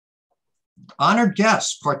Honored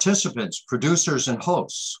guests, participants, producers, and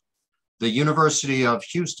hosts, the University of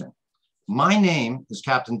Houston. My name is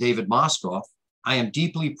Captain David Moskoff. I am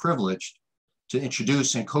deeply privileged to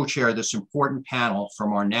introduce and co-chair this important panel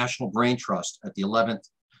from our National Brain Trust at the 11th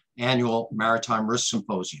Annual Maritime Risk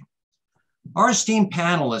Symposium. Our esteemed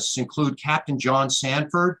panelists include Captain John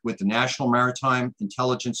Sanford with the National Maritime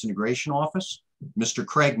Intelligence Integration Office, Mr.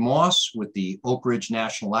 Craig Moss with the Oak Ridge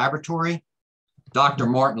National Laboratory, Dr.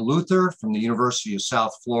 Martin Luther from the University of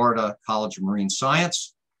South Florida College of Marine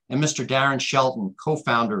Science, and Mr. Darren Shelton,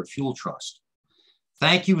 co-founder of Fuel Trust.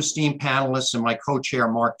 Thank you, esteemed panelists, and my co-chair,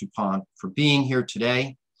 Mark Dupont, for being here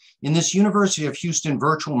today in this University of Houston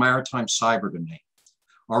virtual maritime cyber domain.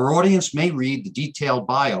 Our audience may read the detailed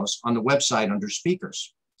bios on the website under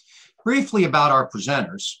speakers. Briefly about our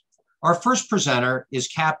presenters. Our first presenter is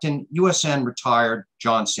Captain USN retired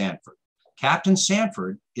John Sanford. Captain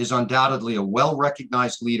Sanford is undoubtedly a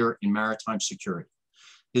well-recognized leader in maritime security.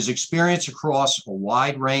 His experience across a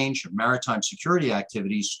wide range of maritime security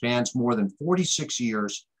activities spans more than 46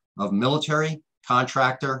 years of military,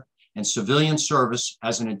 contractor, and civilian service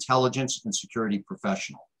as an intelligence and security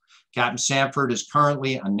professional. Captain Sanford is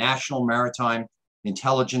currently a National Maritime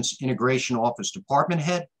Intelligence Integration Office department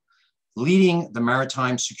head, leading the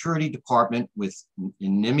Maritime Security Department with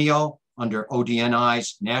NIMIO under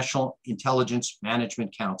ODNI's National Intelligence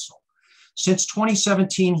Management Council. Since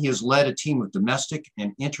 2017, he has led a team of domestic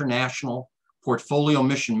and international portfolio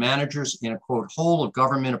mission managers in a, quote, whole of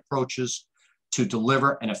government approaches to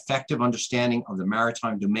deliver an effective understanding of the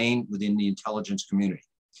maritime domain within the intelligence community.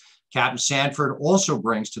 Captain Sanford also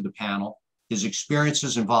brings to the panel his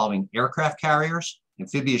experiences involving aircraft carriers,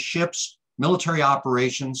 amphibious ships, military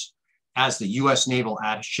operations, as the U.S. Naval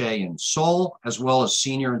Attaché in Seoul, as well as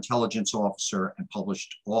senior intelligence officer and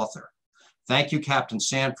published author. Thank you, Captain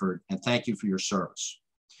Sanford, and thank you for your service.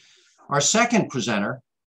 Our second presenter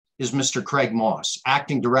is Mr. Craig Moss,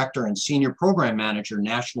 Acting Director and Senior Program Manager,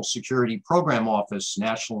 National Security Program Office,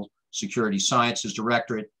 National Security Sciences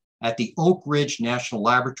Directorate at the Oak Ridge National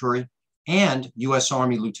Laboratory, and U.S.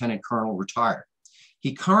 Army Lieutenant Colonel retired.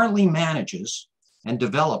 He currently manages and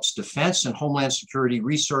develops defense and homeland security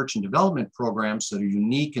research and development programs that are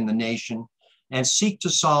unique in the nation and seek to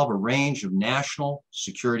solve a range of national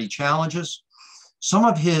security challenges. Some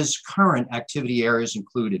of his current activity areas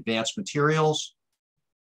include advanced materials,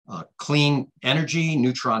 clean energy,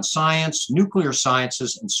 neutron science, nuclear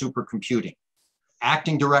sciences, and supercomputing.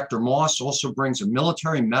 Acting Director Moss also brings a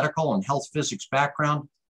military, medical, and health physics background,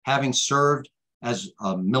 having served as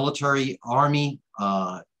a military Army,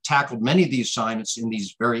 tackled many of the assignments in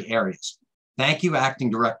these very areas. Thank you, Acting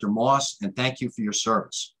Director Moss, and thank you for your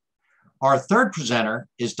service. Our third presenter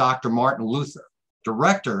is Dr. Martin Luther,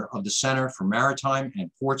 Director of the Center for Maritime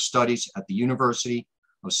and Port Studies at the University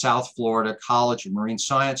of South Florida College of Marine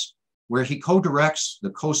Science, where he co-directs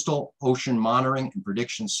the Coastal Ocean Monitoring and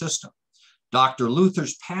Prediction System. Dr.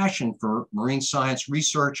 Luther's passion for marine science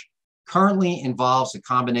research currently involves a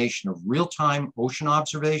combination of real-time ocean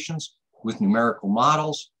observations with numerical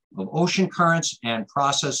models of ocean currents and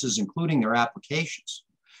processes, including their applications.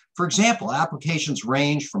 For example, applications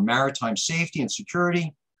range from maritime safety and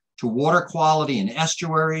security to water quality in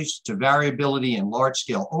estuaries to variability in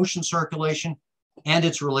large-scale ocean circulation and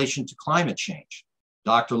its relation to climate change.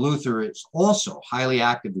 Dr. Luther is also highly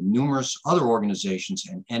active in numerous other organizations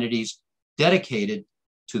and entities dedicated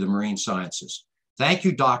to the marine sciences. Thank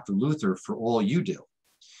you, Dr. Luther, for all you do.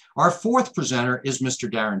 Our fourth presenter is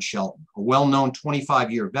Mr. Darren Shelton, a well-known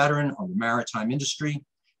 25-year veteran of the maritime industry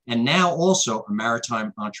and now also a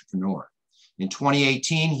maritime entrepreneur. In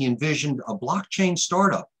 2018, he envisioned a blockchain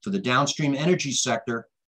startup for the downstream energy sector,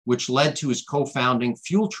 which led to his co-founding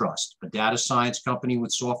Fuel Trust, a data science company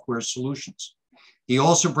with software solutions. He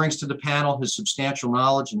also brings to the panel his substantial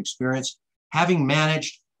knowledge and experience, having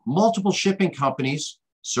managed multiple shipping companies,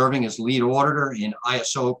 serving as lead auditor in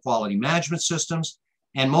ISO quality management systems,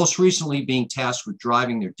 and most recently being tasked with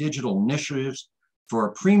driving their digital initiatives for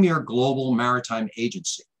a premier global maritime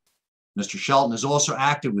agency. Mr. Shelton is also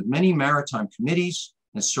active with many maritime committees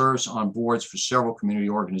and serves on boards for several community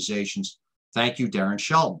organizations. Thank you, Darren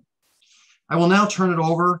Shelton. I will now turn it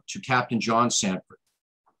over to Captain John Sanford.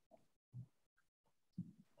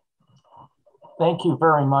 Thank you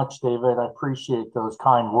very much, David. I appreciate those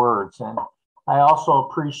kind words. And I also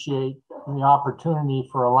appreciate the opportunity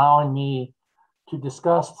for allowing me to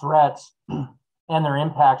discuss threats and their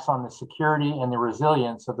impacts on the security and the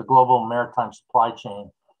resilience of the global maritime supply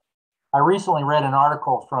chain. I recently read an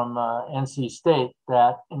article from NC State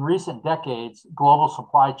that in recent decades, global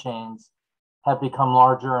supply chains have become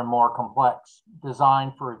larger and more complex,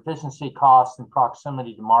 designed for efficiency, cost, and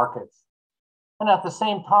proximity to markets. And at the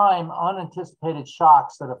same time, unanticipated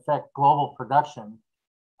shocks that affect global production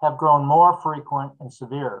have grown more frequent and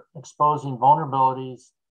severe, exposing vulnerabilities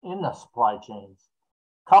in the supply chains.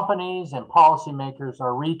 Companies and policymakers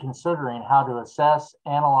are reconsidering how to assess,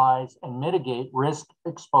 analyze, and mitigate risk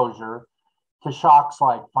exposure to shocks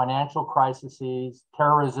like financial crises,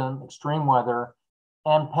 terrorism, extreme weather,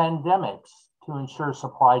 and pandemics to ensure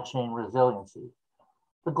supply chain resiliency.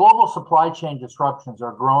 The global supply chain disruptions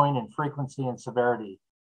are growing in frequency and severity.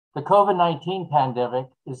 The COVID-19 pandemic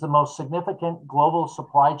is the most significant global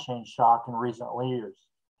supply chain shock in recent years.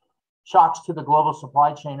 Shocks to the global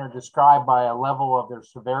supply chain are described by a level of their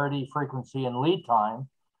severity, frequency, and lead time,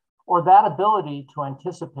 or that ability to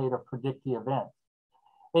anticipate or predict the event.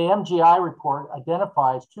 A MGI report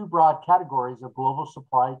identifies two broad categories of global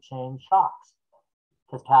supply chain shocks: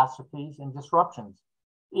 catastrophes and disruptions,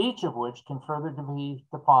 each of which can further be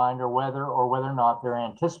defined or whether or not they're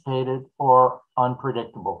anticipated or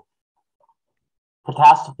unpredictable.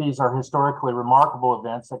 Catastrophes are historically remarkable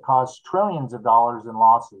events that cause trillions of dollars in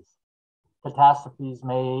losses. Catastrophes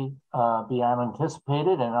may be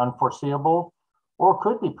unanticipated and unforeseeable, or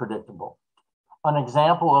could be predictable. An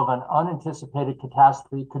example of an unanticipated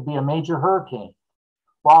catastrophe could be a major hurricane.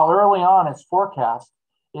 While early on its forecast,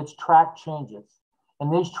 its track changes.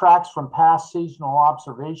 And these tracks from past seasonal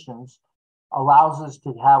observations allows us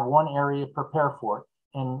to have one area prepare for it,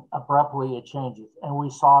 and abruptly it changes. And we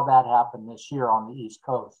saw that happen this year on the East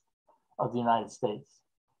Coast of the United States.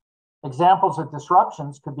 Examples of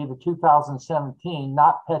disruptions could be the 2017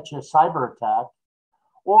 NotPetya cyber attack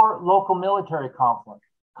or local military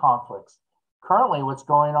conflicts. Currently, what's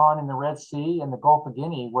going on in the Red Sea and the Gulf of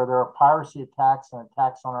Guinea, where there are piracy attacks and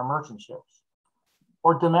attacks on our merchant ships,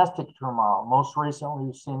 or domestic turmoil, most recently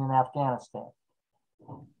we've seen in Afghanistan.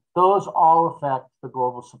 Those all affect the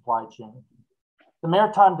global supply chain. The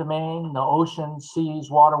maritime domain, the oceans, seas,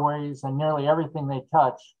 waterways, and nearly everything they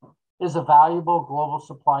touch is a valuable global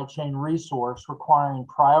supply chain resource requiring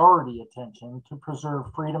priority attention to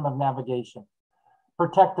preserve freedom of navigation,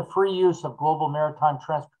 protect the free use of global maritime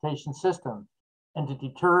transportation system, and to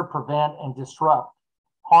deter, prevent, and disrupt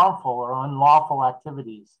harmful or unlawful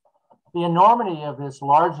activities. The enormity of this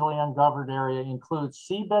largely ungoverned area includes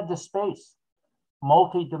seabed to space,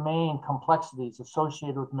 multi-domain complexities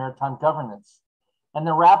associated with maritime governance, and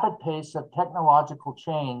the rapid pace of technological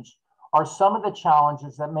change are some of the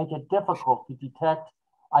challenges that make it difficult to detect,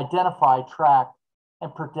 identify, track,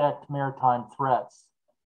 and predict maritime threats.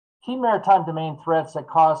 Key maritime domain threats that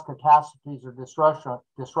cause catastrophes or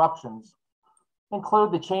disruptions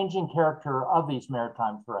include the changing character of these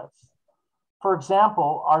maritime threats. For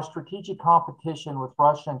example, our strategic competition with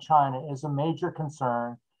Russia and China is a major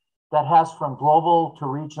concern that has from global to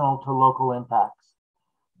regional to local impacts.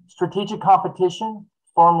 Strategic competition,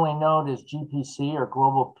 formerly known as GPC or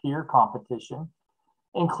global peer competition,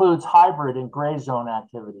 includes hybrid and gray zone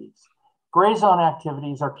activities. Gray zone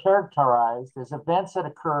activities are characterized as events that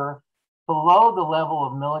occur below the level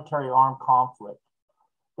of military armed conflict.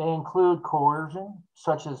 They include coercion,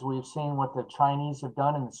 such as we've seen what the Chinese have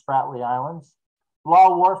done in the Spratly Islands,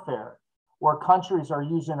 law warfare, where countries are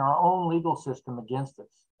using our own legal system against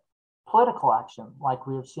us, political action, like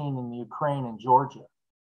we have seen in the Ukraine and Georgia,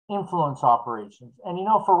 influence operations. And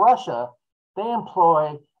for Russia, they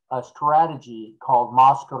employ a strategy called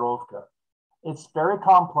Maskirovka. It's very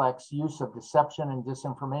complex use of deception and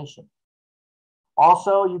disinformation.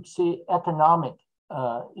 Also, you see economic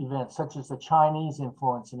events such as the Chinese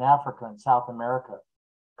influence in Africa and South America,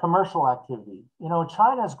 commercial activity.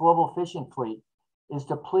 China's global fishing fleet is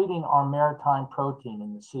depleting our maritime protein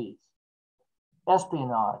in the seas.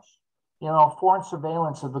 Espionage, foreign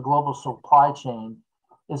surveillance of the global supply chain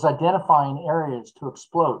is identifying areas to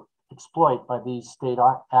exploit by these state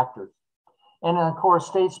actors. And of course,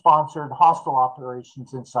 state-sponsored hostile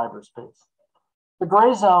operations in cyberspace. The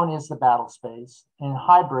gray zone is the battle space, and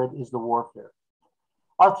hybrid is the warfare.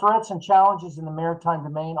 Our threats and challenges in the maritime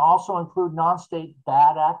domain also include non-state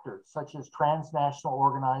bad actors, such as transnational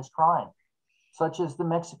organized crime, such as the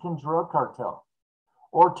Mexican drug cartel,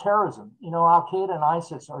 or terrorism. Al-Qaeda and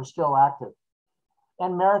ISIS are still active.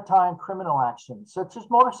 And maritime criminal actions, such as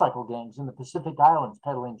motorcycle gangs in the Pacific Islands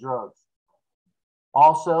peddling drugs.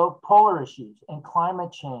 Also, polar issues and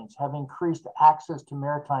climate change have increased access to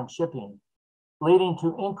maritime shipping, leading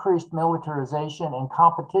to increased militarization and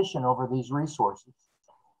competition over these resources.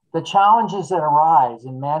 The challenges that arise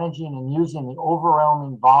in managing and using the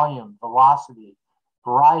overwhelming volume, velocity,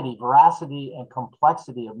 variety, veracity, and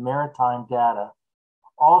complexity of maritime data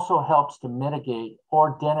also helps to mitigate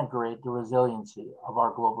or denigrate the resiliency of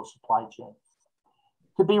our global supply chain.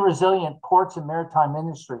 To be resilient, ports and maritime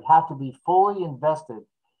industry have to be fully invested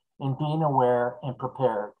in being aware and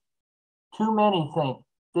prepared. Too many think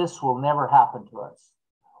this will never happen to us,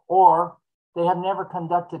 or they have never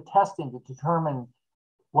conducted testing to determine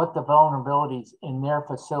what the vulnerabilities in their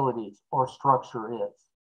facilities or structure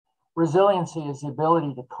is. Resiliency is the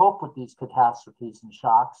ability to cope with these catastrophes and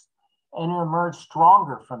shocks and to emerge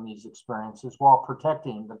stronger from these experiences while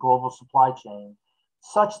protecting the global supply chain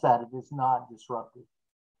such that it is not disrupted.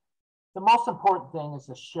 The most important thing is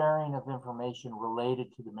the sharing of information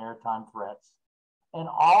related to the maritime threats and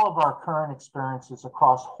all of our current experiences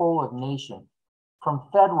across whole of nation, from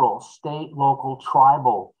federal, state, local,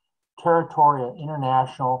 tribal, territorial,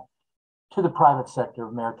 international, to the private sector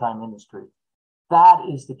of maritime industry. That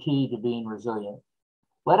is the key to being resilient.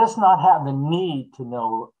 Let us not have the need to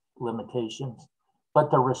know limitations,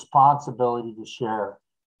 but the responsibility to share.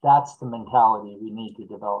 That's the mentality we need to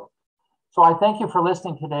develop. So I thank you for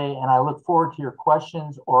listening today, and I look forward to your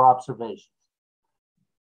questions or observations.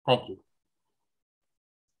 Thank you.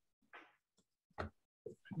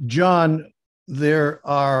 John, there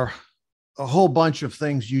are a whole bunch of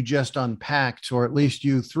things you just unpacked, or at least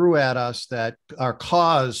you threw at us, that are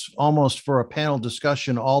cause almost for a panel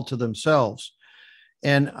discussion all to themselves.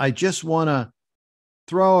 And I just want to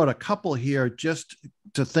throw out a couple here just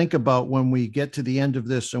to think about when we get to the end of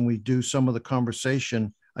this and we do some of the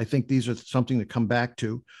conversation. I think these are something to come back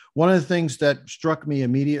to. One of the things that struck me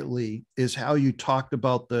immediately is how you talked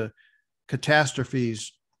about the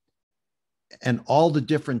catastrophes and all the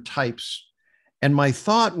different types. And my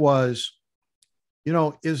thought was, you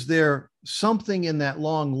know, is there something in that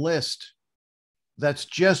long list that's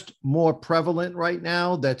just more prevalent right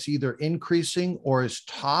now, that's either increasing or is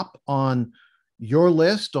top on your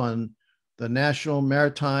list on the National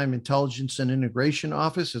Maritime Intelligence and Integration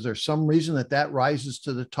Office? Is there some reason that that rises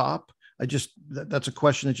to the top? That's a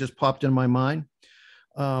question that just popped in my mind.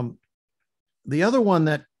 The other one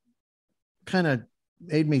that kind of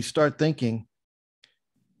made me start thinking,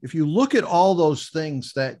 if you look at all those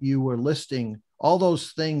things that you were listing, all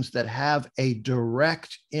those things that have a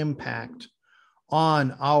direct impact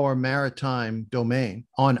on our maritime domain,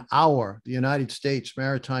 on the United States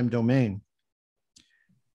maritime domain,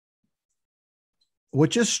 what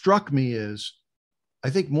just struck me is,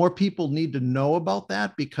 I think more people need to know about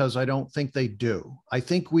that, because I don't think they do. I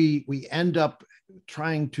think we end up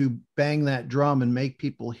trying to bang that drum and make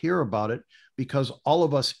people hear about it because all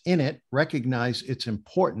of us in it recognize its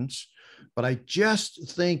importance. But I just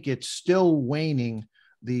think it's still waning,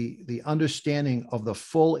 the understanding of the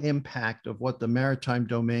full impact of what the maritime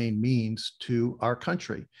domain means to our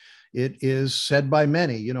country. It is said by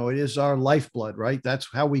many, you know, it is our lifeblood, right? That's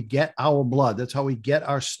how we get our blood. That's how we get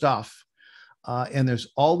our stuff. And there's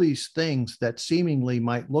all these things that seemingly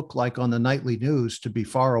might look like on the nightly news to be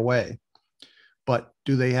far away, but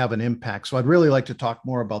do they have an impact? So I'd really like to talk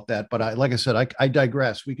more about that. But like I said, I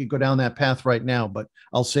digress. We could go down that path right now, but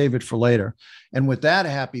I'll save it for later. And with that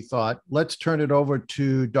happy thought, let's turn it over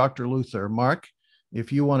to Dr. Luther. Mark,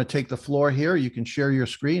 if you want to take the floor here, you can share your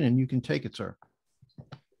screen and you can take it, sir.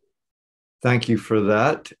 Thank you for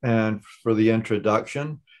that and for the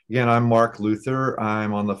introduction. Again, I'm Mark Luther.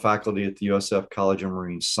 I'm on the faculty at the USF College of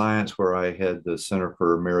Marine Science, where I head the Center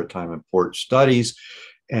for Maritime and Port Studies.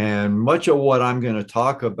 And much of what I'm going to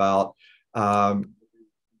talk about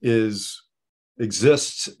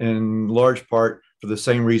exists in large part for the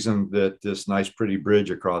same reason that this nice, pretty bridge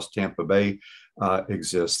across Tampa Bay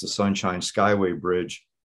exists, the Sunshine Skyway Bridge.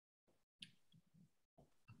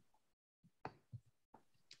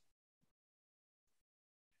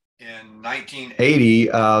 In 1980,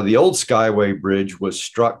 the old Skyway Bridge was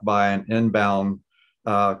struck by an inbound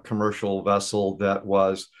commercial vessel that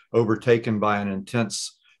was overtaken by an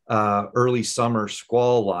intense early summer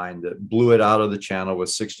squall line that blew it out of the channel with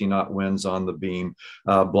 60-knot winds on the beam,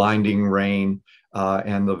 blinding rain,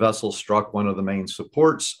 and the vessel struck one of the main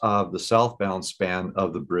supports of the southbound span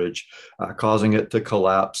of the bridge, causing it to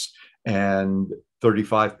collapse and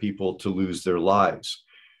 35 people to lose their lives.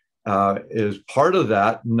 As part of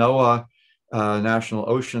that, NOAA, National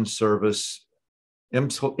Ocean Service,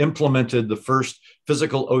 implemented the first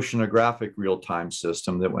physical oceanographic real-time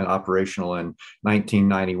system that went operational in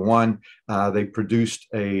 1991. They produced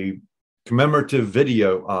a commemorative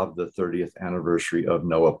video of the 30th anniversary of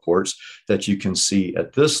NOAA ports that you can see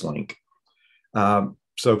at this link.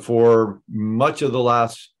 So for much of the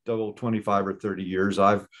last 25 or 30 years,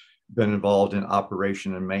 I've been involved in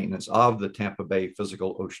operation and maintenance of the Tampa Bay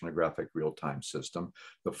Physical Oceanographic Real-Time System,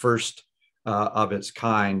 the first of its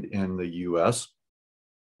kind in the US.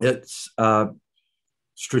 It's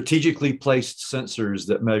strategically placed sensors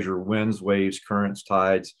that measure winds, waves, currents,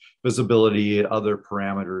 tides, visibility, other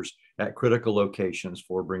parameters at critical locations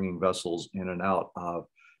for bringing vessels in and out of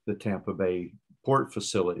the Tampa Bay port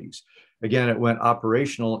facilities. Again, it went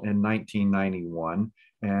operational in 1991,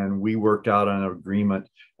 and we worked out an agreement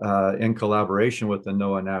in collaboration with the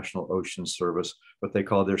NOAA National Ocean Service, what they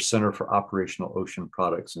call their Center for Operational Ocean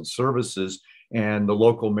Products and Services, and the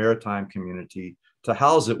local maritime community to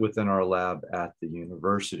house it within our lab at the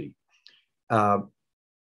university.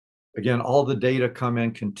 Again, all the data come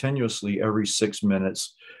in continuously every 6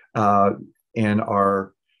 minutes and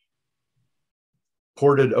are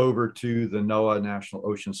ported over to the NOAA National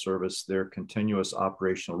Ocean Service, their continuous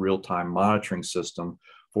operational real-time monitoring system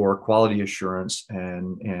for quality assurance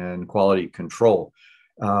and quality control.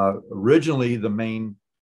 Originally, the main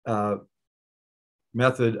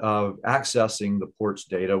method of accessing the port's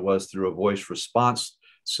data was through a voice response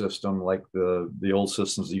system, like the old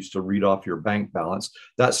systems used to read off your bank balance.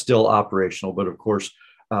 That's still operational, but of course,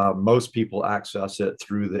 most people access it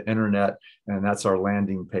through the internet, and that's our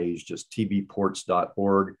landing page, just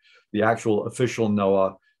tbports.org. The actual official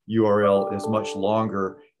NOAA URL is much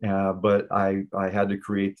longer, but I had to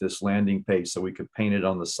create this landing page so we could paint it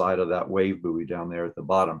on the side of that wave buoy down there at the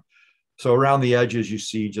bottom. So around the edges, you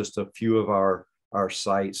see just a few of our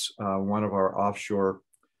sites, one of our offshore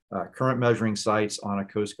current measuring sites on a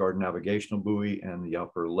Coast Guard navigational buoy in the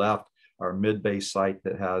upper left, our mid-base site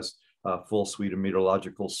that has a full suite of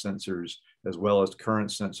meteorological sensors, as well as current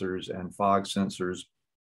sensors and fog sensors.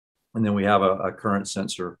 And then we have a current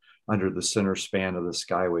sensor under the center span of the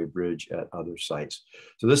Skyway Bridge at other sites.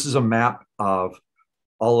 So this is a map of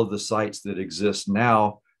all of the sites that exist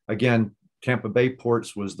now. Again, Tampa Bay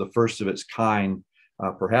Ports was the first of its kind,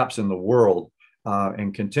 perhaps in the world,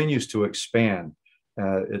 and continues to expand.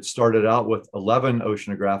 It started out with 11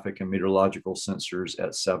 oceanographic and meteorological sensors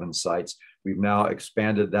at 7 sites. We've now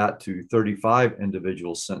expanded that to 35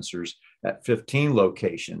 individual sensors at 15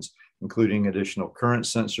 locations, including additional current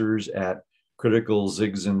sensors at critical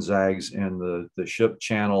zigs and zags in the ship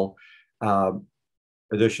channel,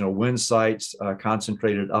 additional wind sites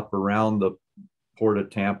concentrated up around the Port of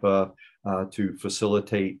Tampa to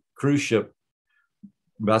facilitate cruise ship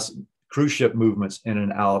movements in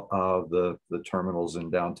and out of the terminals in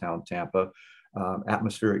downtown Tampa,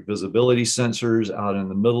 atmospheric visibility sensors out in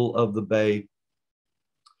the middle of the bay,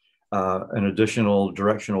 an additional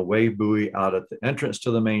directional wave buoy out at the entrance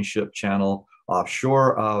to the main ship channel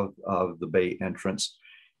offshore of the bay entrance,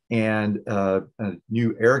 and a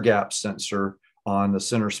new air gap sensor on the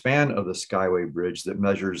center span of the Skyway Bridge that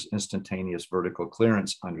measures instantaneous vertical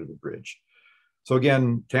clearance under the bridge. So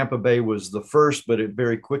again, Tampa Bay was the first, but it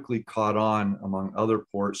very quickly caught on among other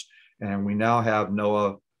ports. And we now have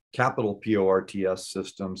NOAA capital PORTS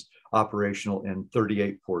systems operational in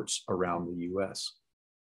 38 ports around the US.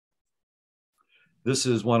 This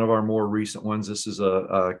is one of our more recent ones. This is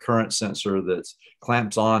a current sensor that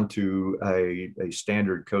clamps on to a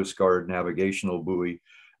standard Coast Guard navigational buoy.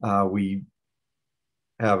 We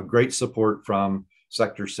have great support from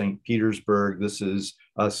Sector St. Petersburg. This is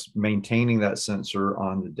us maintaining that sensor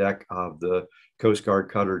on the deck of the Coast Guard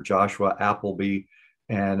cutter Joshua Appleby,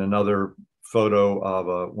 and another photo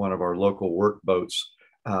of one of our local work boats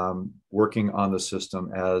working on the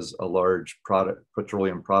system as a large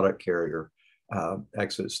petroleum product carrier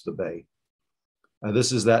exits the bay.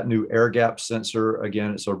 This is that new air gap sensor.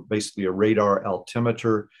 Again, it's basically a radar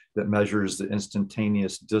altimeter that measures the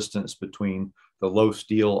instantaneous distance between the low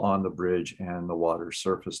steel on the bridge and the water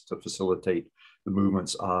surface to facilitate the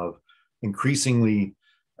movements of increasingly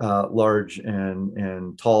large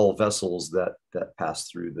and tall vessels that pass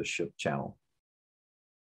through the ship channel.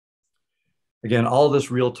 Again, all this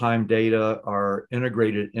real-time data are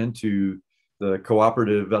integrated into the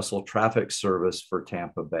cooperative vessel traffic service for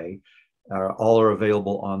Tampa Bay. All are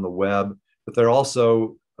available on the web, but they're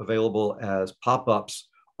also available as pop-ups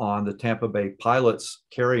on the Tampa Bay Pilots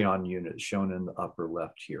carry-on unit shown in the upper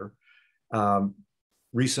left here.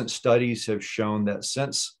 Recent studies have shown that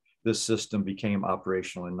since this system became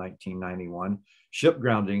operational in 1991, ship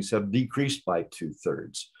groundings have decreased by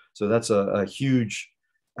 2/3. So that's a huge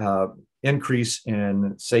increase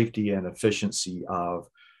in safety and efficiency of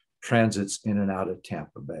transits in and out of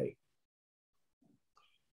Tampa Bay.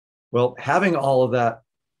 Well, having all of that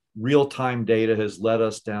real-time data has led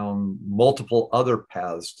us down multiple other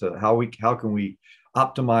paths to how can we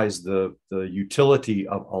optimize the utility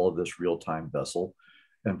of all of this real-time vessel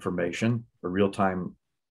information, or real-time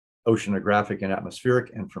oceanographic and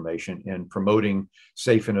atmospheric information in promoting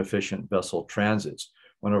safe and efficient vessel transits.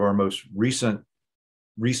 One of our most recent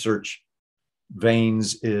research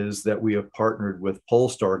veins is that we have partnered with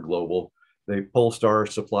Polestar Global. Polestar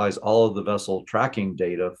supplies all of the vessel tracking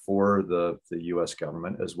data for the US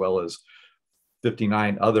government, as well as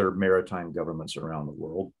 59 other maritime governments around the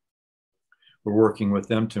world. We're working with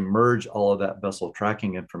them to merge all of that vessel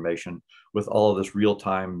tracking information with all of this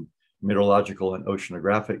real-time meteorological and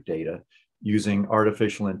oceanographic data using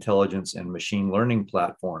artificial intelligence and machine learning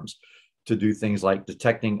platforms to do things like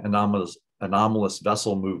detecting anomalous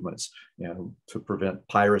vessel movements, to prevent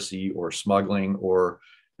piracy or smuggling or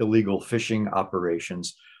illegal fishing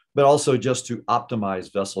operations, but also just to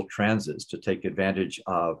optimize vessel transits to take advantage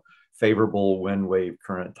of favorable wind, wave,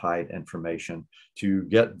 current, tide information to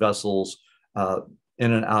get vessels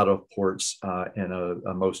in and out of ports in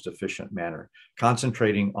a most efficient manner,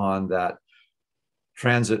 concentrating on that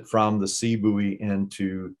transit from the sea buoy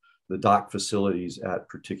into the dock facilities at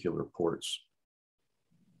particular ports.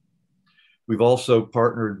 We've also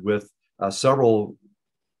partnered with several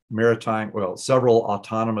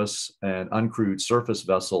autonomous and uncrewed surface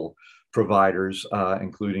vessel providers,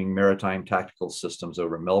 including Maritime Tactical Systems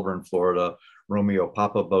over Melbourne, Florida, Romeo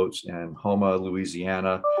Papa boats in Houma,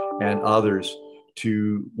 Louisiana, and others,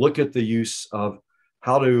 to look at the use of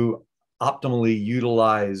how to optimally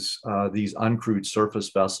utilize these uncrewed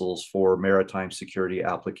surface vessels for maritime security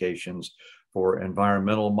applications, for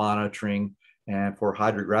environmental monitoring, and for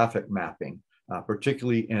hydrographic mapping,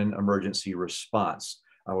 particularly in emergency response.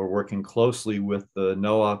 We're working closely with the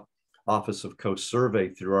NOAA Office of Coast Survey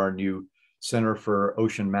through our new Center for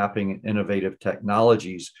Ocean Mapping and Innovative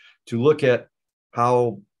Technologies to look at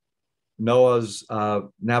how NOAA's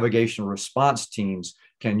navigation response teams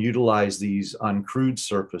can utilize these uncrewed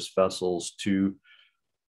surface vessels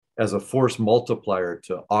as a force multiplier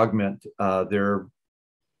to augment their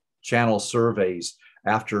channel surveys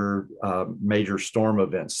after major storm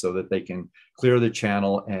events so that they can clear the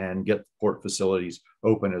channel and get the port facilities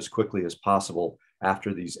open as quickly as possible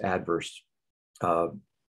after these adverse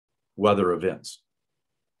weather events.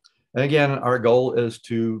 And again, our goal is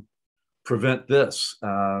to prevent this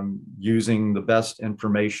using the best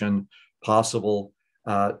information possible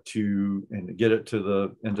and get it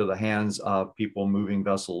into the hands of people moving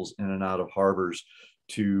vessels in and out of harbors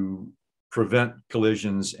to prevent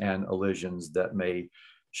collisions and elisions that may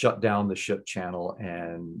shut down the ship channel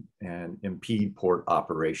and impede port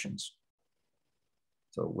operations.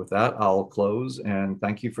 So with that, I'll close and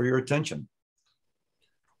thank you for your attention.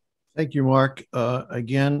 Thank you, Mark.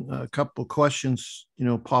 Again, a couple of questions,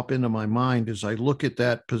 pop into my mind as I look at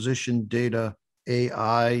that position data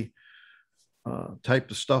AI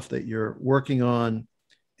type of stuff that you're working on,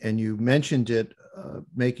 and you mentioned it,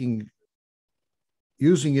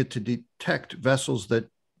 using it to detect vessels that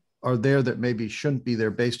are there that maybe shouldn't be there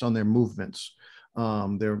based on their movements.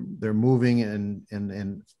 They're moving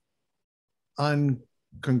in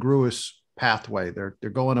uncongruous pathway. They're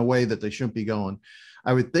going a way that they shouldn't be going.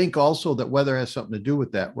 I would think also that weather has something to do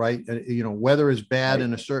with that, right? Weather is bad right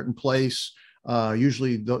in a certain place.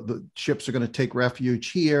 Usually the ships are going to take refuge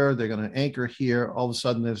here. They're going to anchor here. All of a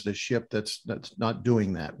sudden there's this ship that's not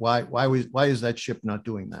doing that. Why is that ship not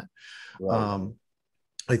doing that? Right.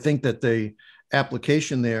 I think that the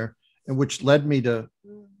application there, and which led me to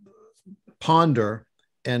ponder,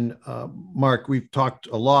 and Mark, we've talked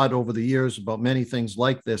a lot over the years about many things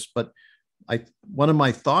like this, but one of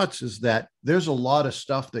my thoughts is that there's a lot of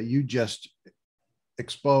stuff that you just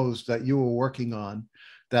exposed that you were working on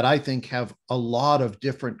that I think have a lot of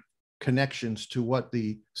different connections to what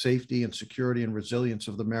the safety and security and resilience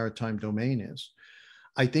of the maritime domain is.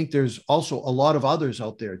 I think there's also a lot of others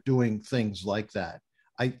out there doing things like that.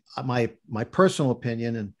 My personal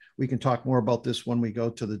opinion, and we can talk more about this when we go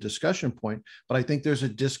to the discussion point, but I think there's a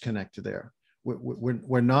disconnect there.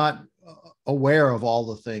 We're not aware of all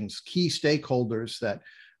the things, key stakeholders that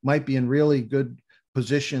might be in really good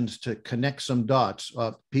positions to connect some dots.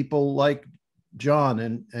 People like John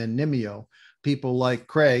and Nimio, people like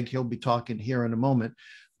Craig, he'll be talking here in a moment.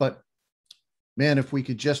 But man, if we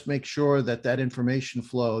could just make sure that that information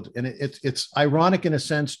flowed, and it's ironic in a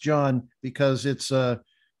sense, John, because it's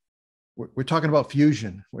we're talking about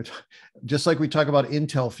fusion. Just like we talk about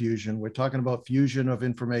Intel fusion, we're talking about fusion of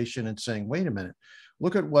information and saying, wait a minute,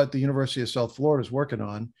 look at what the University of South Florida is working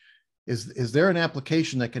on. Is there an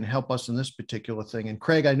application that can help us in this particular thing? And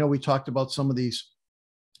Craig, I know we talked about some of these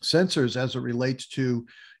sensors as it relates to,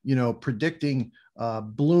 predicting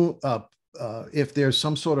if there's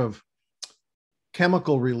some sort of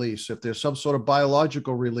chemical release, if there's some sort of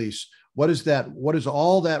biological release, what does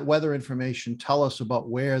all that weather information tell us about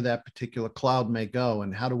where that particular cloud may go,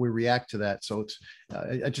 and how do we react to that? So it's,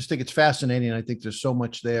 I just think it's fascinating. I think there's so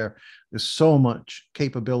much there. There's so much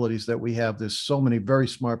capabilities that we have. There's so many very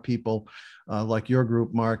smart people like your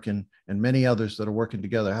group, Mark, and many others that are working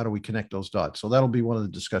together. How do we connect those dots? So that'll be one of the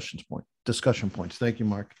discussion points. Thank you,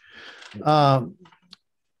 Mark.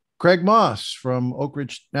 Craig Moss from Oak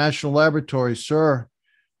Ridge National Laboratory. Sir,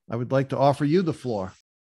 I would like to offer you the floor.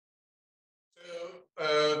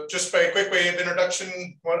 So, just by a quick way of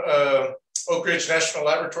introduction, Oak Ridge National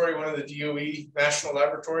Laboratory, one of the DOE national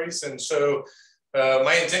laboratories. And so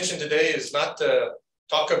my intention today is not to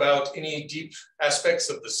talk about any deep aspects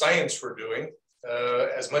of the science we're doing.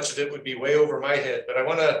 As much of it would be way over my head, but I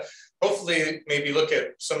want to hopefully maybe look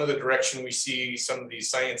at some of the direction we see some of these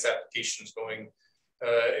science applications going,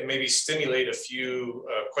 and maybe stimulate a few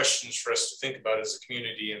questions for us to think about as a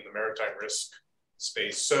community in the maritime risk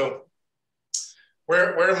space. So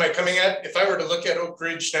where am I coming at? If I were to look at Oak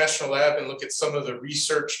Ridge National Lab and look at some of the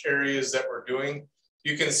research areas that we're doing,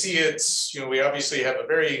 you can see it's, we obviously have a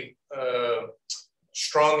very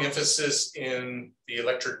strong emphasis in the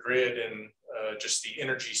electric grid and just the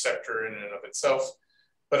energy sector in and of itself.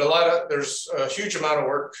 But there's a huge amount of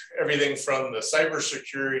work, everything from the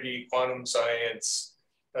cybersecurity, quantum science,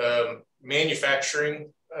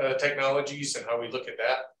 manufacturing technologies and how we look at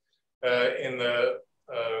that, in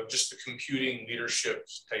just the computing leadership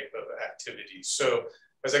type of activities. So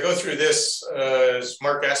as I go through this, as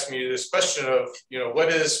Mark asked me this question of, what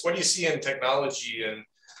do you see in technology, and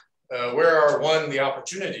where are the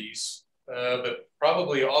opportunities, but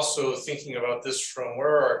probably also thinking about this from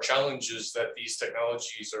where are our challenges that these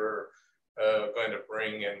technologies are going to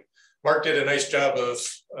bring. And Mark did a nice job of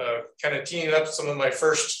kind of teeing up some of my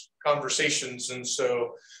first conversations. And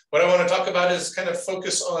so what I want to talk about is kind of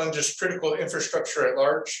focus on just critical infrastructure at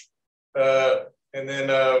large, and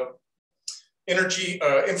then energy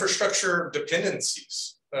infrastructure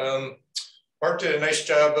dependencies. Mark did a nice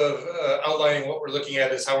job of outlining what we're looking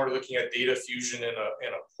at is how we're looking at data fusion in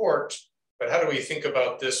a port. But how do we think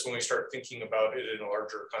about this when we start thinking about it in a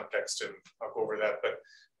larger context? And I'll go over that,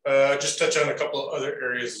 but just touch on a couple of other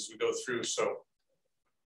areas as we go through. So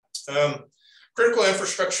critical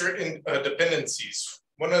infrastructure in dependencies.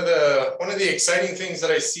 One of the exciting things that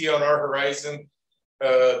I see on our horizon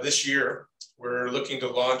this year, we're looking to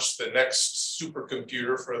launch the next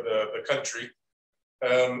supercomputer for the country.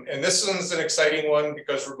 And this one's an exciting one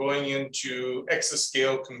because we're going into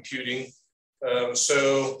exascale computing.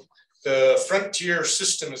 So the frontier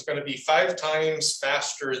system is going to be 5 times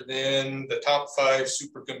faster than the top 5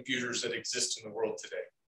 supercomputers that exist in the world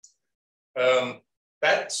today.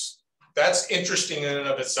 That's interesting in and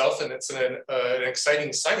of itself, and it's an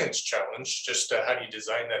exciting science challenge, just how do you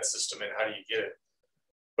design that system and how do you get it.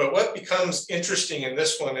 But what becomes interesting in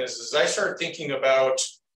this one is as I start thinking about,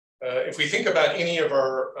 if we think about any of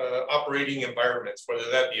our operating environments, whether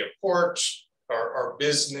that be a port, our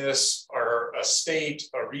business, a state,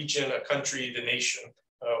 a region, a country, the nation,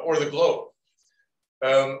 or the globe.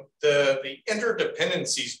 The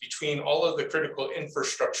interdependencies between all of the critical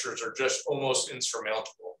infrastructures are just almost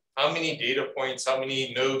insurmountable. How many data points, how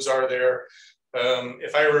many nodes are there?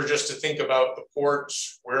 If I were just to think about the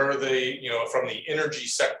ports, where are they, from the energy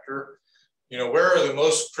sector, where are the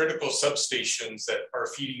most critical substations that are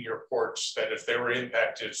feeding your ports that if they were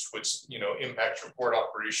impacted would, impact your port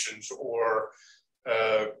operations or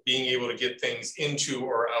being able to get things into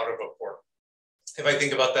or out of a port. If I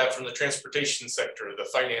think about that from the transportation sector, the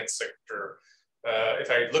finance sector,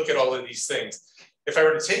 if I look at all of these things, if I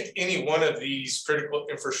were to take any one of these critical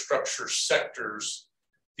infrastructure sectors,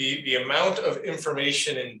 the amount of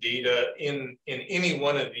information and data in any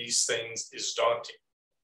one of these things is daunting.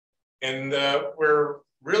 And we're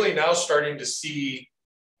really now starting to see,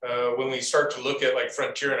 when we start to look at like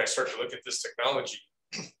Frontier and I start to look at this technology,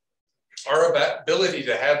 our ability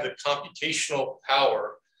to have the computational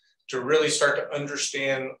power to really start to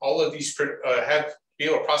understand all of these, be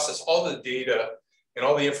able to process all the data and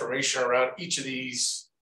all the information around each of these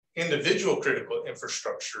individual critical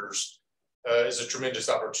infrastructures is a tremendous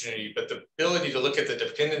opportunity. But the ability to look at the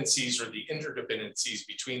dependencies or the interdependencies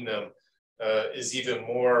between them is even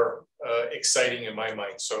more exciting in my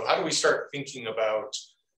mind. So how do we start thinking about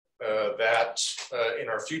that in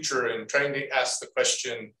our future and trying to ask the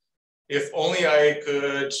question, if only I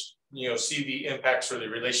could, see the impacts or the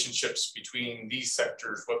relationships between these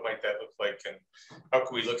sectors, what might that look like? And how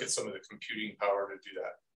can we look at some of the computing power to do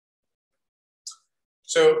that?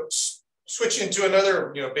 So switching to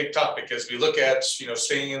another, big topic as we look at,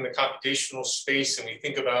 staying in the computational space and we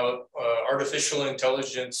think about artificial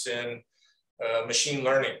intelligence and machine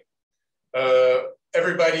learning.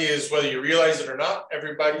 everybody is, whether you realize it or not,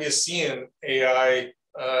 everybody is seeing AI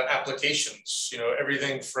applications. You know,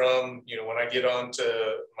 everything from, you know, when I get onto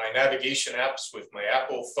my navigation apps with my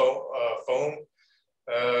Apple phone,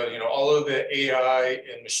 you know, all of the AI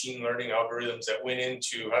and machine learning algorithms that went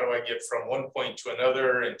into how do I get from one point to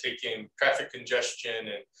another and take in traffic congestion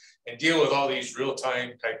and deal with all these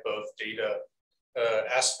real-time type of data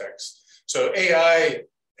aspects. So AI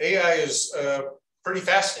is pretty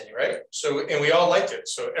fascinating, right? So, and we all like it.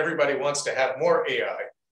 So everybody wants to have more AI.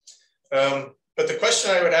 But the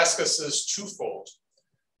question I would ask us is twofold.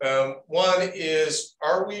 One is,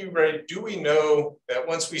 are we ready? Do we know that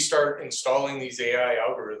once we start installing these AI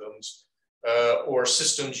algorithms or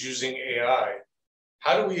systems using AI,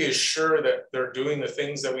 how do we assure that they're doing the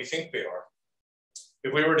things that we think they are?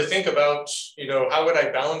 If we were to think about, you know, how would I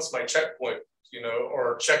balance my checkbook, you know,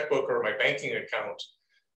 or checkbook or my banking account?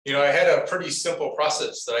 You know, I had a pretty simple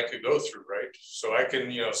process that I could go through, right? So I can,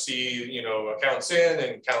 you know, see, you know, accounts in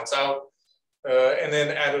and accounts out, and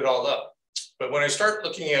then add it all up. But when I start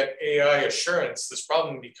looking at AI assurance, this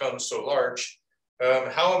problem becomes so large.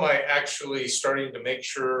 How am I actually starting to make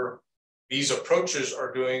sure these approaches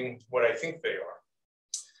are doing what I think they are?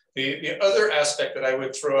 The other aspect that I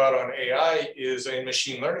would throw out on AI is in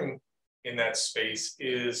machine learning in that space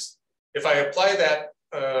is if I apply that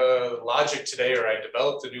logic today, or I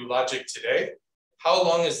develop the new logic today, how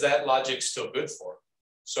long is that logic still good for?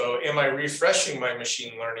 So am I refreshing my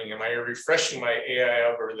machine learning? Am I refreshing my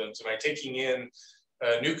AI algorithms? Am I taking in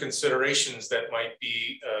new considerations that might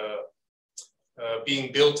be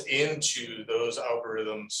being built into those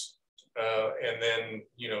algorithms and then,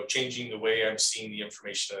 you know, changing the way I'm seeing the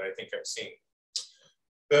information that I think I'm seeing?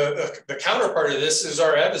 The counterpart of this is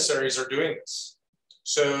our adversaries are doing this.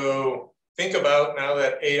 So think about now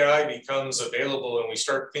that AI becomes available and we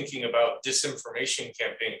start thinking about disinformation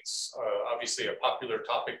campaigns, obviously a popular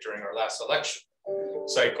topic during our last election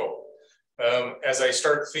cycle. As I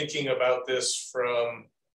start thinking about this from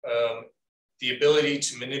the ability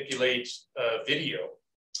to manipulate video.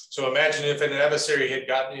 So imagine if an adversary had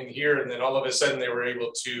gotten in here and then all of a sudden they were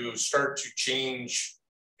able to start to change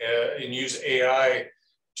and use AI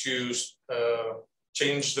to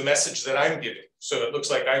change the message that I'm giving. So it looks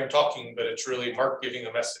like I'm talking, but it's really Mark giving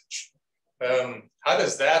a message. How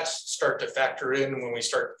does that start to factor in when we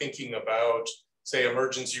start thinking about, say,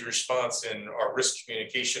 emergency response and our risk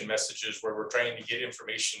communication messages where we're trying to get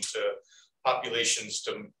information to populations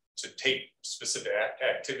to take specific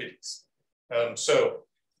activities? So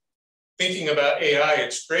thinking about AI,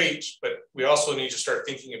 it's great, but we also need to start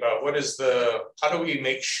thinking about how do we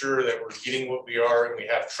make sure that we're getting what we are and we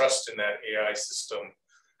have trust in that AI system,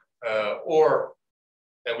 or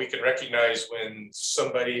that we can recognize when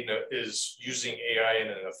somebody is using AI in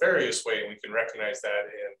a nefarious way, and we can recognize that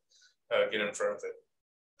and get in front of it.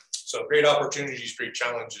 So great opportunities, great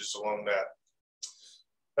challenges along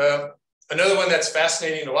that. Another one that's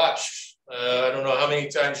fascinating to watch. I don't know how many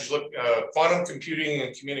times you look, quantum computing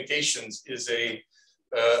and communications is a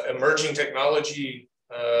emerging technology.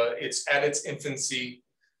 It's at its infancy.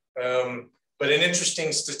 But an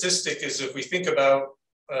interesting statistic is if we think about,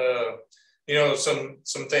 you know, some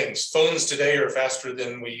things. Phones today are faster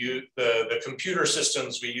than we use the computer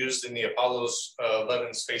systems we used in the Apollo's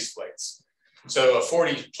 11 space flights. So a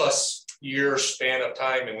 40+ year span of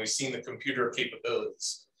time, and we've seen the computer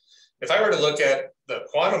capabilities. If I were to look at the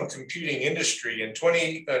quantum computing industry in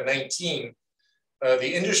 2019,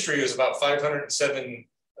 the industry is about $507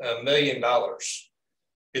 million.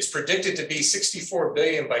 It's predicted to be $64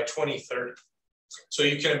 billion by 2030. So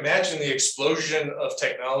you can imagine the explosion of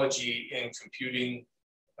technology in computing,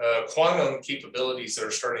 quantum capabilities that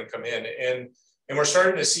are starting to come in. And we're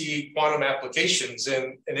starting to see quantum applications.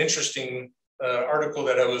 And an interesting article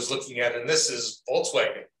that I was looking at, and this is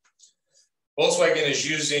Volkswagen. Volkswagen is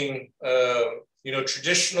using you know,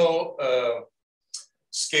 traditional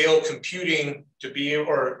scale computing to be,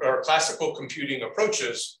 or classical computing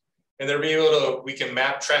approaches, and they're being able to, we can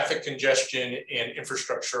map traffic congestion and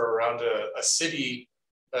infrastructure around a city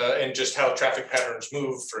and just how traffic patterns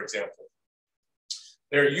move, for example.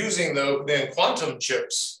 They're using then quantum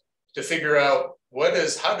chips to figure out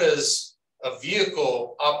how does a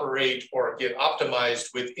vehicle operate or get optimized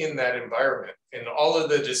within that environment, and all of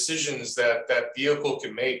the decisions that that vehicle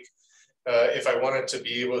can make. If I wanted to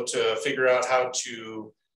be able to figure out how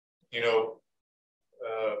to, you know,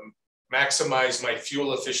 maximize my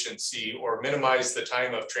fuel efficiency or minimize the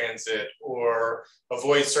time of transit or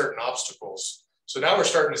avoid certain obstacles. So now we're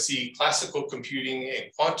starting to see classical computing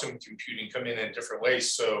and quantum computing come in different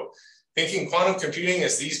ways. So thinking quantum computing,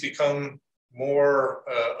 as these become more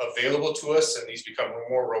available to us and these become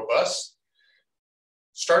more robust,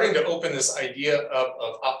 starting to open this idea up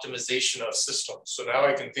of optimization of systems. So now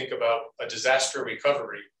I can think about a disaster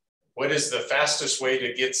recovery. What is the fastest way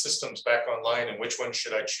to get systems back online, and which one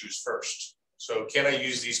should I choose first? So can I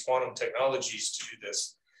use these quantum technologies to do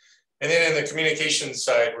this? And then in the communications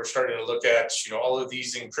side, we're starting to look at, all of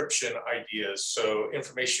these encryption ideas. So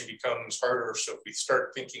information becomes harder. So if we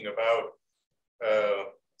start thinking about,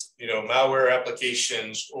 malware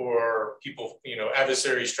applications or people,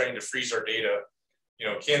 adversaries trying to freeze our data,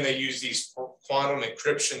 can they use these quantum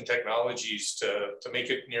encryption technologies to make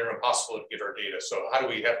it near impossible to get our data? So how do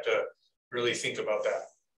we have to really think about that?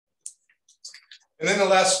 And then the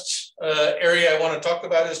last area I want to talk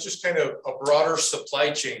about is just kind of a broader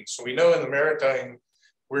supply chain. So we know in the maritime,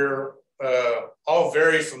 we're all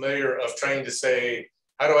very familiar of trying to say,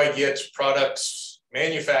 how do I get products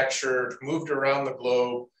manufactured, moved around the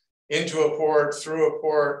globe, into a port, through a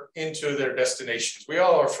port, into their destinations? We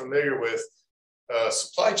all are familiar with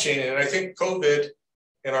supply chain. And I think COVID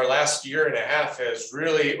in our last year and a half has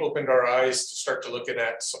really opened our eyes to start to look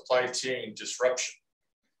at supply chain disruption.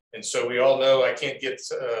 And so we all know I can't get,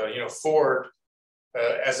 Ford,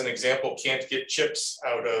 as an example, can't get chips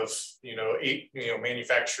out of,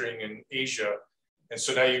 manufacturing in Asia. And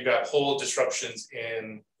so now you've got whole disruptions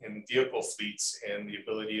in vehicle fleets and the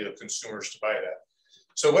ability of consumers to buy that.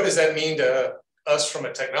 So what does that mean to us from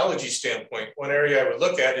a technology standpoint? One area I would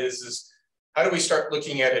look at is how do we start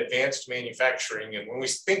looking at advanced manufacturing? And when we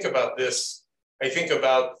think about this, I think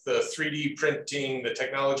about the 3D printing, the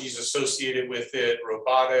technologies associated with it,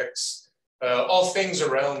 robotics, all things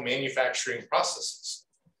around manufacturing processes.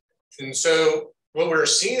 And so what we're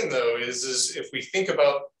seeing though is if we think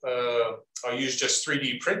about, I'll use just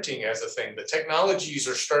 3D printing as a thing, the technologies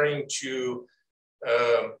are starting to,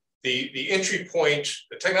 the entry point,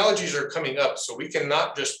 the technologies are coming up. So we can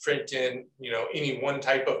not just print in, any one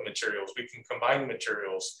type of materials. We can combine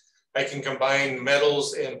materials. I can combine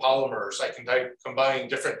metals and polymers. I can combine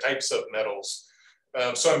different types of metals.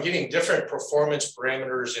 So I'm getting different performance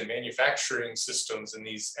parameters in manufacturing systems and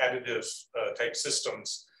these additive type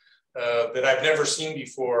systems that I've never seen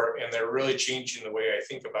before. And they're really changing the way I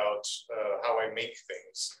think about how I make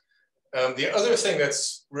things. The other thing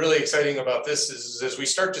that's really exciting about this is as we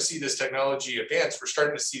start to see this technology advance, we're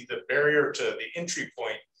starting to see the barrier to the entry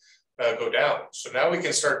point go down. So now we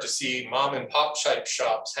can start to see mom and pop type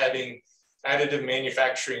shops having additive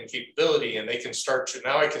manufacturing capability, and they can start to,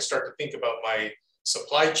 now I can start to think about my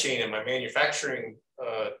supply chain and my manufacturing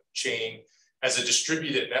chain as a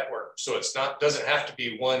distributed network. So it's not, doesn't have to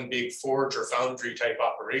be one big forge or foundry type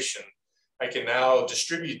operation. I can now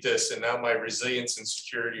distribute this, and now my resilience and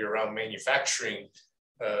security around manufacturing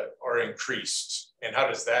are increased. And how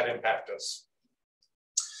does that impact us?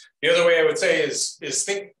 The other way I would say is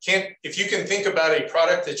if you can think about a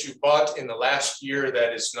product that you bought in the last year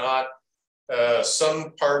that is not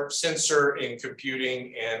some part sensor in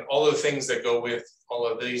computing and all of the things that go with all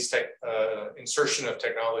of these insertion of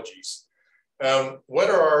technologies.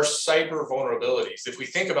 What are our cyber vulnerabilities? If we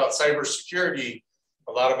think about cybersecurity,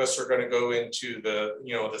 a lot of us are going to go into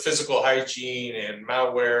the physical hygiene and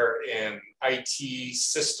malware and IT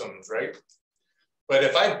systems, right? But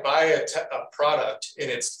if I buy a product and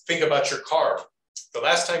think about your car, the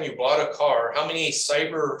last time you bought a car, how many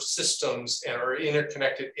cyber systems are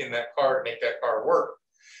interconnected in that car to make that car work?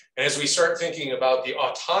 And as we start thinking about the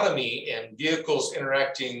autonomy and vehicles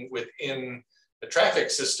interacting within the traffic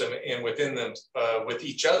system and within them with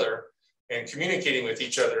each other and communicating with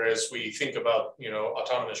each other as we think about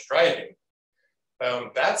autonomous driving,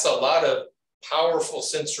 that's a lot of powerful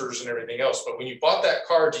sensors and everything else. But when you bought that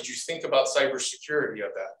car, did you think about cybersecurity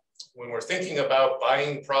of that? When we're thinking about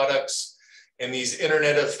buying products and these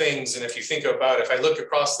Internet of Things, and if you think about, if I look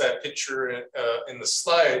across that picture in the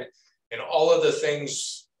slide, and all of the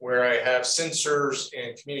things where I have sensors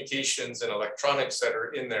and communications and electronics that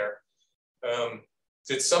are in there,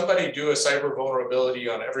 did somebody do a cyber vulnerability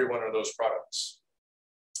on every one of those products?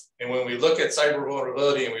 And when we look at cyber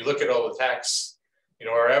vulnerability and we look at all the attacks,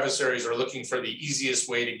 our adversaries are looking for the easiest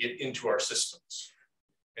way to get into our systems.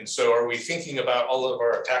 And so are we thinking about all of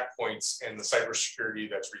our attack points and the cybersecurity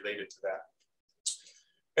that's related to that?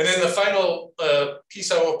 And then the final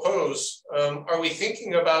piece I will pose, are we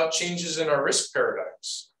thinking about changes in our risk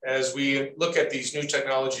paradigms as we look at these new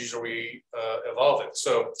technologies or we evolve it?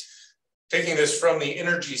 So taking this from the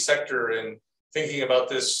energy sector and thinking about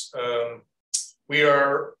this,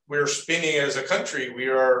 we're spinning as a country, we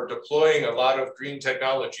are deploying a lot of green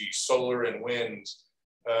technology, solar and wind,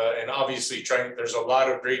 and obviously there's a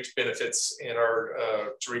lot of great benefits in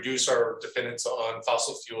our, to reduce our dependence on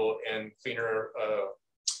fossil fuel and cleaner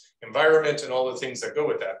environment and all the things that go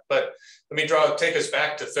with that. But let me take us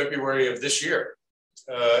back to February of this year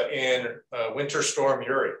in Winter Storm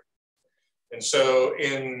Uri. And so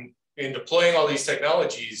in deploying all these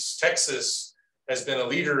technologies, Texas has been a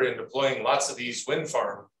leader in deploying lots of these wind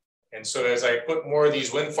farms. And so as I put more of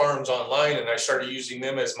these wind farms online and I started using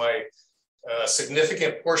them as my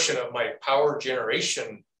significant portion of my power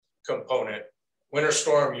generation component, Winter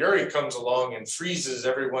Storm Uri comes along and freezes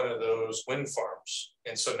every one of those wind farms.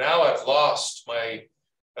 And so now I've lost my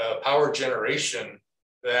power generation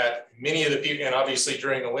that many of the people, and obviously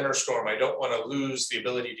during a winter storm, I don't want to lose the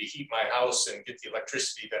ability to heat my house and get the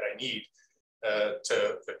electricity that I need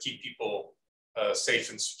to keep people safe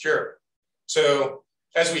and secure. So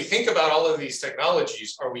as we think about all of these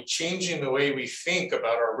technologies, are we changing the way we think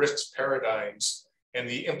about our risk paradigms and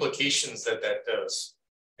the implications that that does?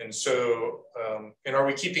 And so, and are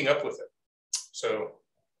we keeping up with it? So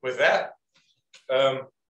with that, the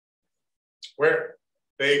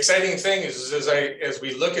exciting thing is as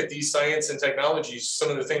we look at these science and technologies, some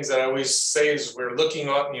of the things that I always say is we're looking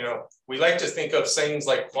on, we like to think of things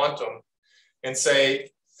like quantum and say,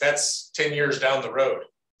 that's 10 years down the road.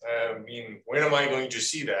 I mean, when am I going to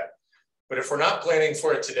see that? But if we're not planning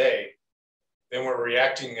for it today, then we're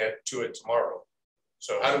reacting to it tomorrow.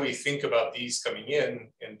 So how do we think about these coming in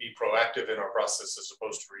and be proactive in our process as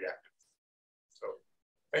opposed to reactive? So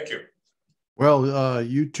thank you. Well,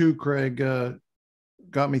 you too, Craig,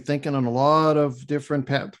 got me thinking on a lot of different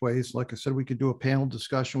pathways. Like I said, we could do a panel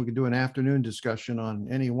discussion. We could do an afternoon discussion on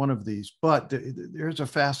any one of these. But there's a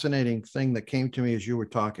fascinating thing that came to me as you were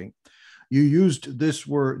talking. You used these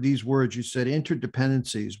words. You said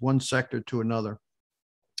interdependencies, one sector to another.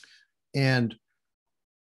 And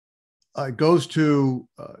it goes to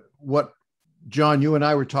what, John, you and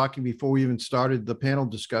I were talking before we even started the panel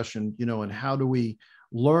discussion, and how do we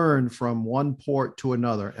learn from one port to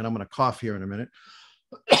another? And I'm going to cough here in a minute.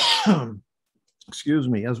 Excuse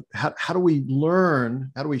me. How do we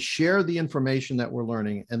learn? How do we share the information that we're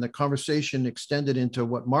learning? And the conversation extended into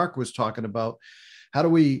what Mark was talking about. How do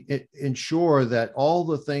we ensure that all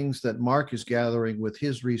the things that Mark is gathering with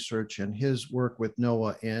his research and his work with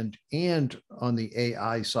NOAA and on the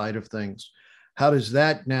AI side of things, how does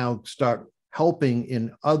that now start helping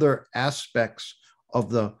in other aspects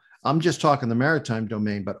of I'm just talking the maritime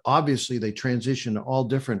domain, but obviously they transition to all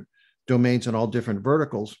different domains and all different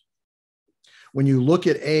verticals. When you look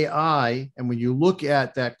at AI and when you look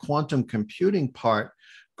at that quantum computing part,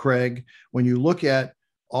 Craig, when you look at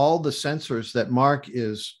all the sensors that Mark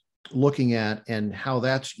is looking at and how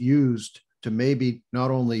that's used to maybe not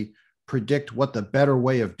only predict what the better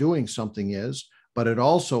way of doing something is, but it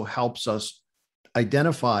also helps us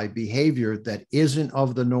identify behavior that isn't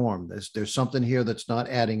of the norm. There's something here that's not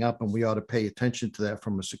adding up, and we ought to pay attention to that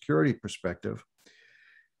from a security perspective.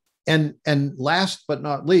 And last but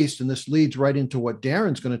not least, and this leads right into what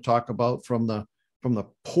Darren's going to talk about from the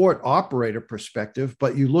port operator perspective,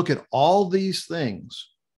 but you look at all these things.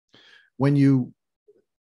 When you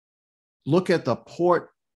look at the port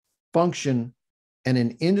function and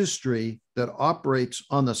an industry that operates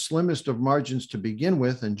on the slimmest of margins to begin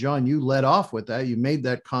with, and John, you led off with that. You made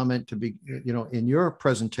that comment to be, in your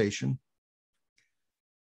presentation.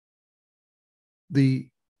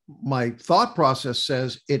 My thought process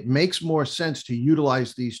says it makes more sense to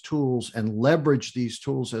utilize these tools and leverage these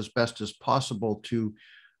tools as best as possible to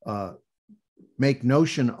make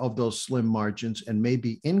notion of those slim margins and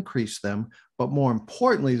maybe increase them. But more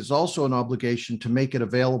importantly, there's also an obligation to make it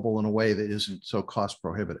available in a way that isn't so cost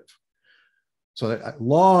prohibitive. So that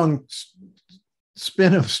long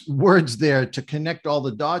spin of words there to connect all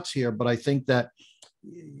the dots here. But I think that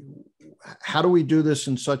how do we do this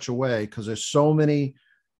in such a way? Because there's so many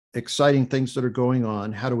exciting things that are going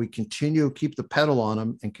on. How do we keep the pedal on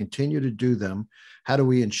them and continue to do them? How do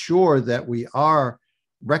we ensure that we are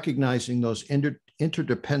recognizing those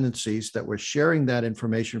interdependencies, that we're sharing that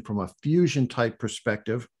information from a fusion type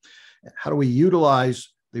perspective? How do we utilize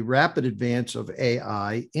the rapid advance of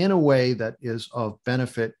AI in a way that is of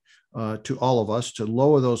benefit to all of us, to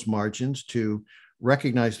lower those margins, to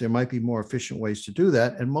recognize there might be more efficient ways to do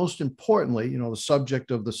that? And most importantly, the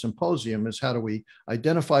subject of the symposium is how do we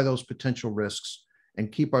identify those potential risks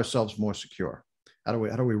and keep ourselves more secure? How do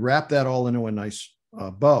we wrap that all into a nice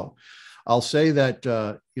bow? I'll say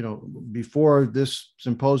that, before this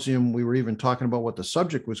symposium, we were even talking about what the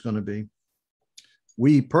subject was going to be.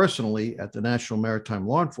 We personally at the National Maritime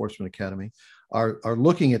Law Enforcement Academy are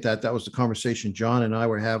looking at that. That was the conversation John and I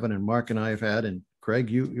were having, and Mark and I have had, and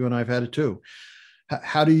Craig, you and I have had it too.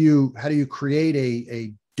 How do you create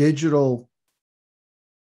a digital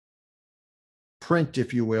print,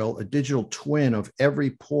 if you will, a digital twin of every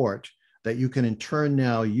port that you can in turn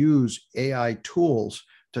now use AI tools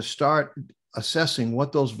to start assessing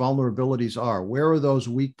what those vulnerabilities are. Where are those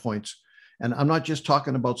weak points? And I'm not just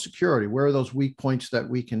talking about security. Where are those weak points that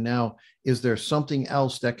we can now, is there something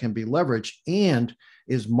else that can be leveraged? And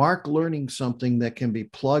is Mark learning something that can be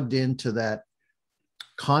plugged into that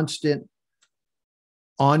constant,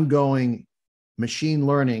 ongoing machine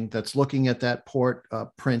learning that's looking at that port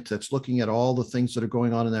print, that's looking at all the things that are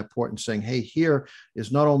going on in that port and saying, hey, here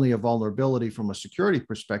is not only a vulnerability from a security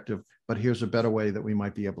perspective, but here's a better way that we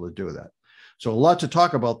might be able to do that. So a lot to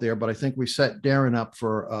talk about there, but I think we set Darren up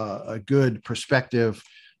for a good perspective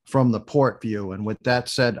from the port view. And with that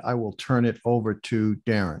said, I will turn it over to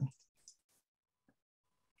Darren.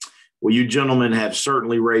 Well, you gentlemen have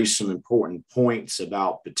certainly raised some important points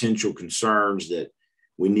about potential concerns that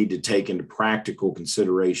we need to take into practical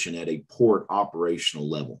consideration at a port operational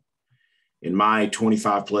level. In my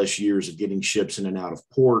 25 plus years of getting ships in and out of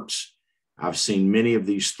ports, I've seen many of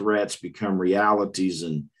these threats become realities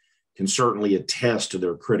and can certainly attest to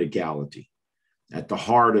their criticality. At the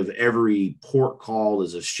heart of every port call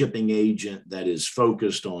is a shipping agent that is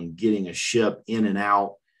focused on getting a ship in and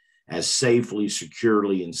out as safely,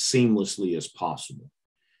 securely, and seamlessly as possible.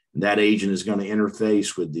 And that agent is going to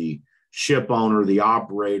interface with the ship owner, the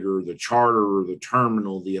operator, the charterer, the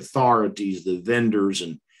terminal, the authorities, the vendors.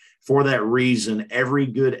 And for that reason, every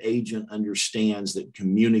good agent understands that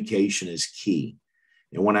communication is key.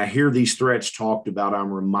 And when I hear these threats talked about,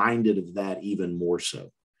 I'm reminded of that even more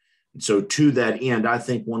so. And so to that end, I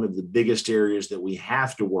think one of the biggest areas that we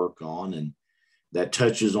have to work on, and that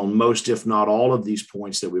touches on most, if not all of these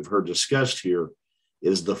points that we've heard discussed here,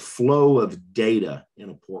 is the flow of data in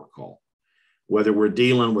a port call. Whether we're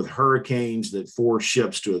dealing with hurricanes that force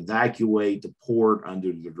ships to evacuate the port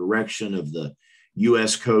under the direction of the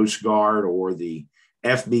U.S. Coast Guard, or the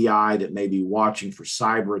FBI that may be watching for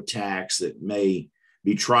cyber attacks that may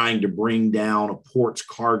be trying to bring down a port's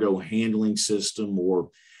cargo handling system, or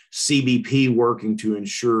CBP working to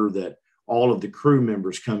ensure that all of the crew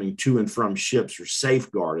members coming to and from ships are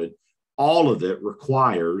safeguarded, all of it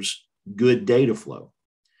requires good data flow.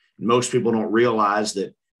 Most people don't realize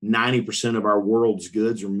that 90% of our world's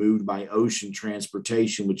goods are moved by ocean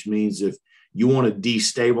transportation, which means if you want to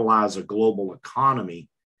destabilize a global economy,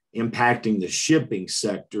 impacting the shipping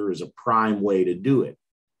sector is a prime way to do it.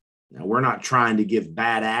 Now, we're not trying to give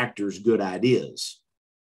bad actors good ideas,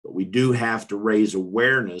 but we do have to raise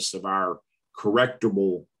awareness of our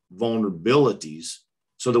correctable vulnerabilities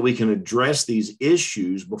so that we can address these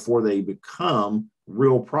issues before they become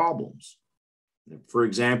real problems. For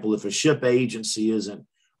example, if a ship agency isn't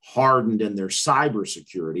hardened in their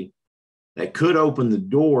cybersecurity, that could open the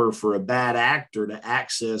door for a bad actor to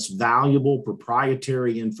access valuable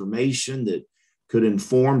proprietary information that could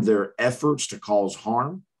inform their efforts to cause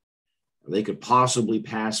harm. They could possibly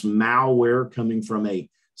pass malware coming from a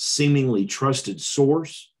seemingly trusted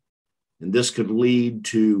source. And this could lead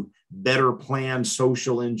to better planned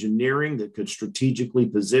social engineering that could strategically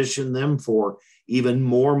position them for even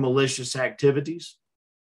more malicious activities.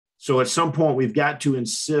 So at some point, we've got to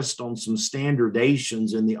insist on some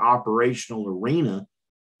standardizations in the operational arena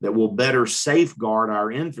that will better safeguard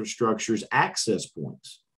our infrastructure's access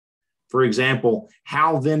points. For example,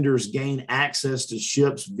 how vendors gain access to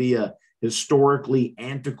ships via historically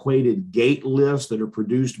antiquated gate lists that are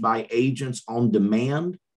produced by agents on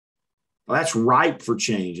demand. Well, that's ripe for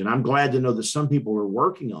change, and I'm glad to know that some people are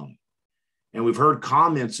working on it. And we've heard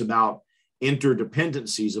comments about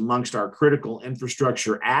interdependencies amongst our critical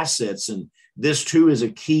infrastructure assets, and this too is a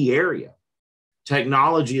key area.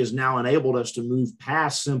 Technology has now enabled us to move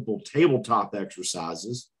past simple tabletop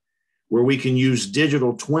exercises where we can use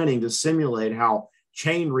digital twinning to simulate how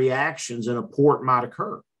chain reactions in a port might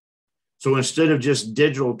occur. So instead of just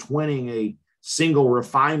digital twinning a single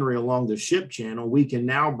refinery along the ship channel, we can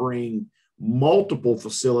now bring multiple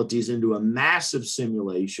facilities into a massive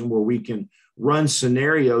simulation where we can run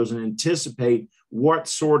scenarios and anticipate what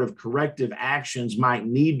sort of corrective actions might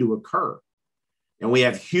need to occur. And we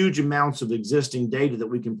have huge amounts of existing data that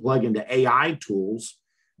we can plug into AI tools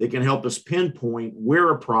that can help us pinpoint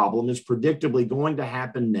where a problem is predictably going to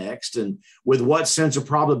happen next and with what sense of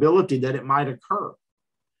probability that it might occur.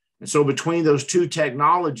 And so between those two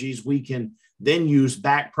technologies, we can then use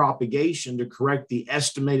back propagation to correct the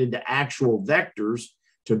estimated to actual vectors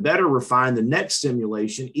to better refine the next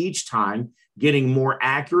simulation each time, getting more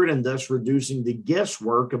accurate and thus reducing the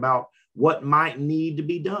guesswork about what might need to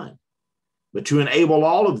be done. But to enable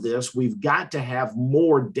all of this, we've got to have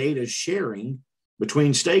more data sharing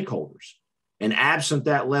between stakeholders. And absent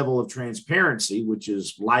that level of transparency, which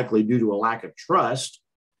is likely due to a lack of trust,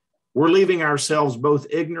 we're leaving ourselves both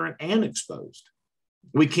ignorant and exposed.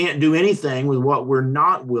 We can't do anything with what we're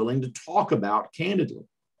not willing to talk about candidly.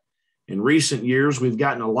 In recent years, we've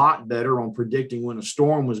gotten a lot better on predicting when a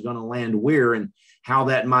storm was going to land where and how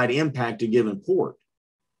that might impact a given port.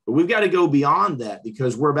 But we've got to go beyond that,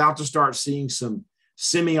 because we're about to start seeing some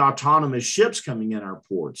semi-autonomous ships coming in our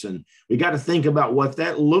ports. And we got to think about what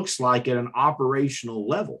that looks like at an operational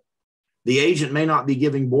level. The agent may not be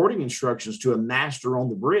giving boarding instructions to a master on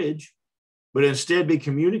the bridge, but instead be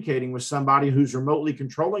communicating with somebody who's remotely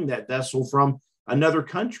controlling that vessel from another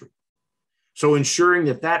country. So ensuring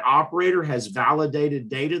that that operator has validated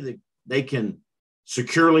data that they can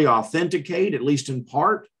securely authenticate, at least in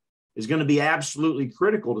part, is going to be absolutely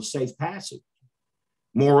critical to safe passage.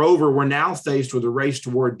 Moreover, we're now faced with a race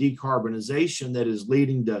toward decarbonization that is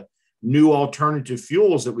leading to new alternative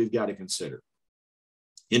fuels that we've got to consider.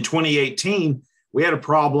 In 2018, we had a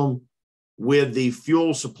problem with the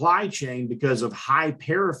fuel supply chain because of high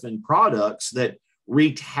paraffin products that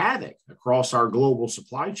wreaked havoc across our global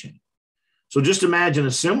supply chain. So just imagine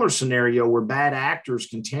a similar scenario where bad actors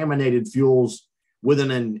contaminated fuels with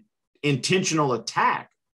an intentional attack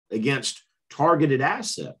against targeted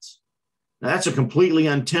assets. Now, that's a completely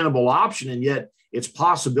untenable option, and yet its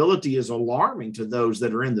possibility is alarming to those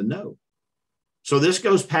that are in the know. So this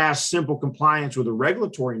goes past simple compliance with a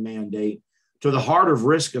regulatory mandate to the heart of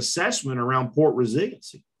risk assessment around port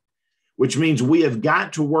resiliency, which means we have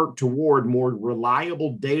got to work toward more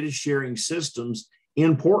reliable data sharing systems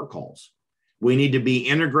in port calls. We need to be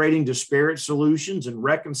integrating disparate solutions and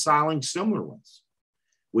reconciling similar ones.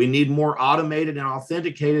 We need more automated and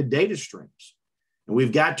authenticated data streams. And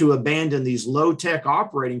we've got to abandon these low-tech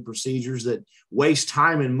operating procedures that waste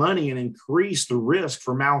time and money and increase the risk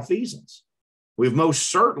for malfeasance. We've most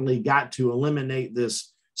certainly got to eliminate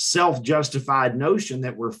this self-justified notion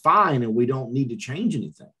that we're fine and we don't need to change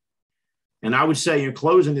anything. And I would say in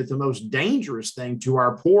closing that the most dangerous thing to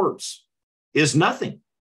our ports is nothing.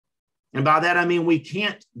 And by that, I mean we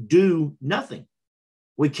can't do nothing.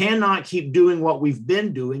 We cannot keep doing what we've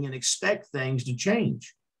been doing and expect things to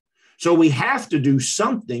change. So we have to do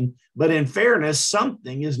something, but in fairness,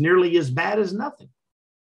 something is nearly as bad as nothing.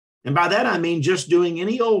 And by that, I mean just doing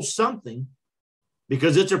any old something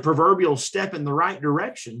because it's a proverbial step in the right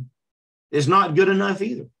direction is not good enough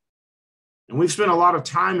either. And we've spent a lot of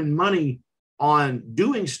time and money on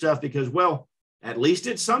doing stuff because, well, at least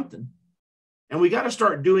it's something. And we got to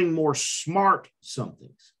start doing more smart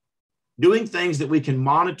somethings, doing things that we can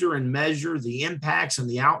monitor and measure the impacts and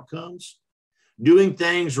the outcomes, doing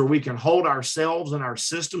things where we can hold ourselves and our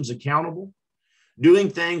systems accountable, doing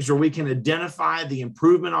things where we can identify the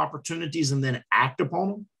improvement opportunities and then act upon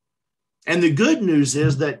them. And the good news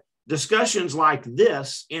is that discussions like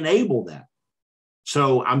this enable that.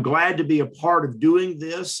 So I'm glad to be a part of doing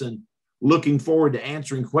this and looking forward to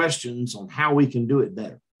answering questions on how we can do it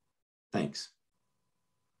better. Thanks.